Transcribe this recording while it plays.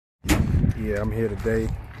Yeah, I'm here today.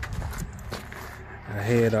 I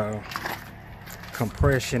had a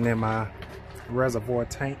compression in my reservoir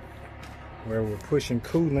tank where we're pushing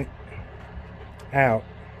coolant out.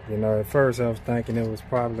 You know, at first I was thinking it was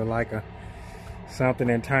probably like something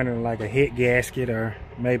internal, like a head gasket or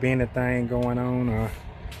maybe anything going on, or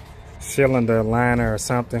cylinder liner or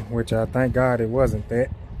something, which I thank God it wasn't that.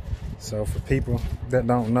 So for people that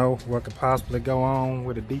don't know what could possibly go on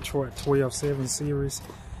with a Detroit 12-7 series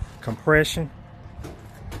compression,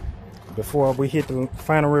 before we hit the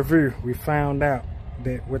final review, we found out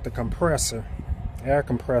that with the compressor, air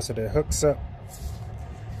compressor that hooks up,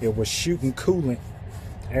 it was shooting coolant,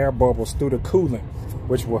 air bubbles through the coolant,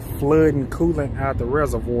 which were flooding coolant out the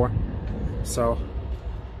reservoir. So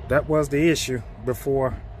that was the issue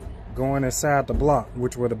before going inside the block,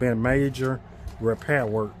 which would have been major repair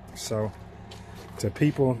work. So to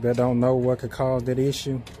people that don't know what could cause that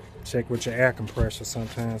issue, check with your air compressor.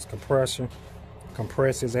 Sometimes compressor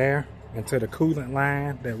compresses air into the coolant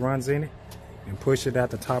line that runs in it and push it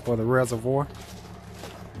at the top of the reservoir.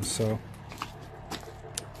 And so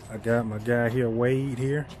I got my guy here, Wade,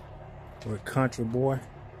 here with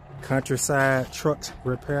Countryside Trucks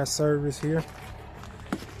Repair Service here.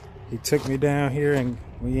 He took me down here and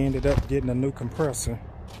we ended up getting a new compressor.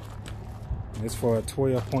 It's for a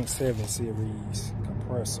 12.7 series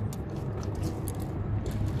compressor.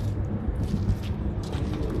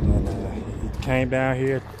 And he came down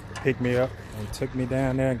here, picked me up, and took me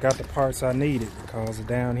down there and got the parts I needed, because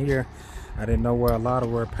down here I didn't know where a lot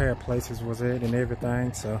of repair places was at and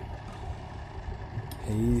everything. So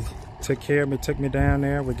he took care of me, took me down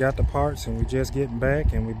there. We got the parts and we just getting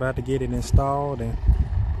back, and we about to get it installed and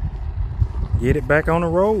get it back on the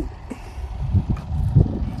road.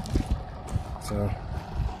 So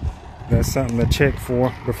that's something to check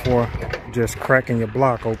for before just cracking your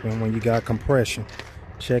block open when you got compression.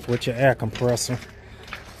 Check with your air compressor.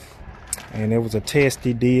 And it was a test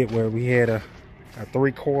he did where we had a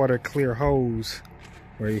 3/4 clear hose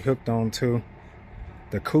where he hooked onto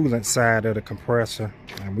the coolant side of the compressor,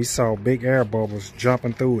 and we saw big air bubbles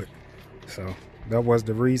jumping through it. So that was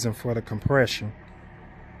the reason for the compression.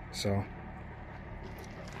 So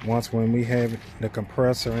once when we have the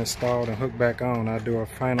compressor installed and hooked back on, I'll do a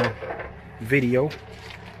final video.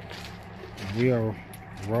 We'll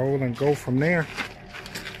roll and go from there.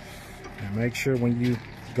 And make sure when you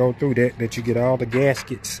go through that you get all the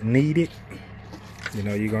gaskets needed. You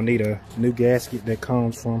know, you're gonna need a new gasket that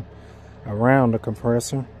comes from around the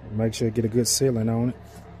compressor. Make sure you get a good sealing on it.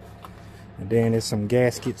 And then there's some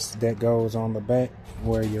gaskets that goes on the back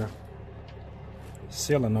where your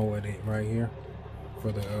solenoid is right here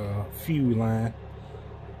for the fuel line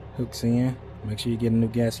hooks in. Make sure you get a new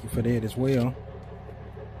gasket for that as well.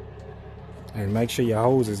 And make sure your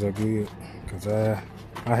hoses are good, because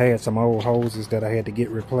I had some old hoses that I had to get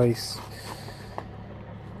replaced.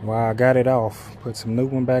 While I got it off, put some new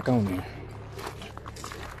one back on there.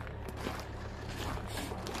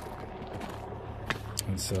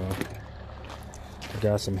 And so I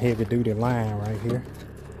got some heavy duty line right here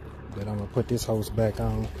that I'm gonna put this hose back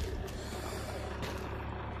on.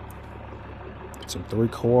 Some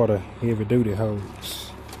 3/4 heavy duty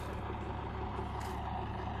hose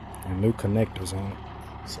and new connectors on it.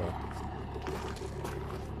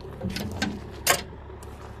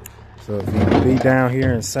 So if you be down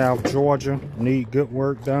here in South Georgia, need good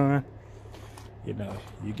work done, you know,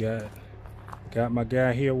 you got my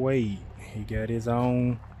guy here, Wade. He got his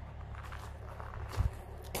own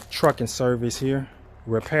trucking service here,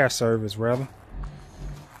 repair service rather.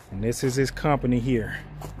 And this is his company here,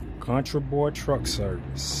 Country Boy Truck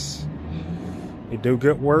Service. He do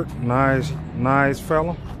good work, nice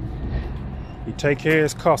fella. He take care of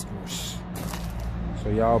his customers. So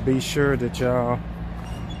y'all be sure that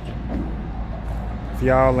if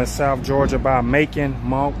y'all in South Georgia by Macon,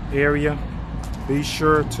 Monk area, be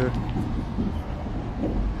sure to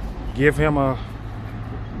give him a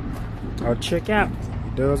check out. He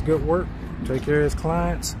does good work, take care of his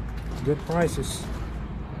clients, good prices.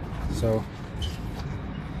 So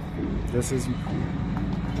this is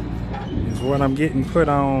what I'm getting put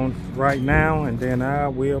on right now, and then I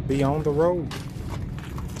will be on the road.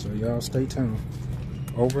 So y'all stay tuned.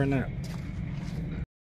 Over and out.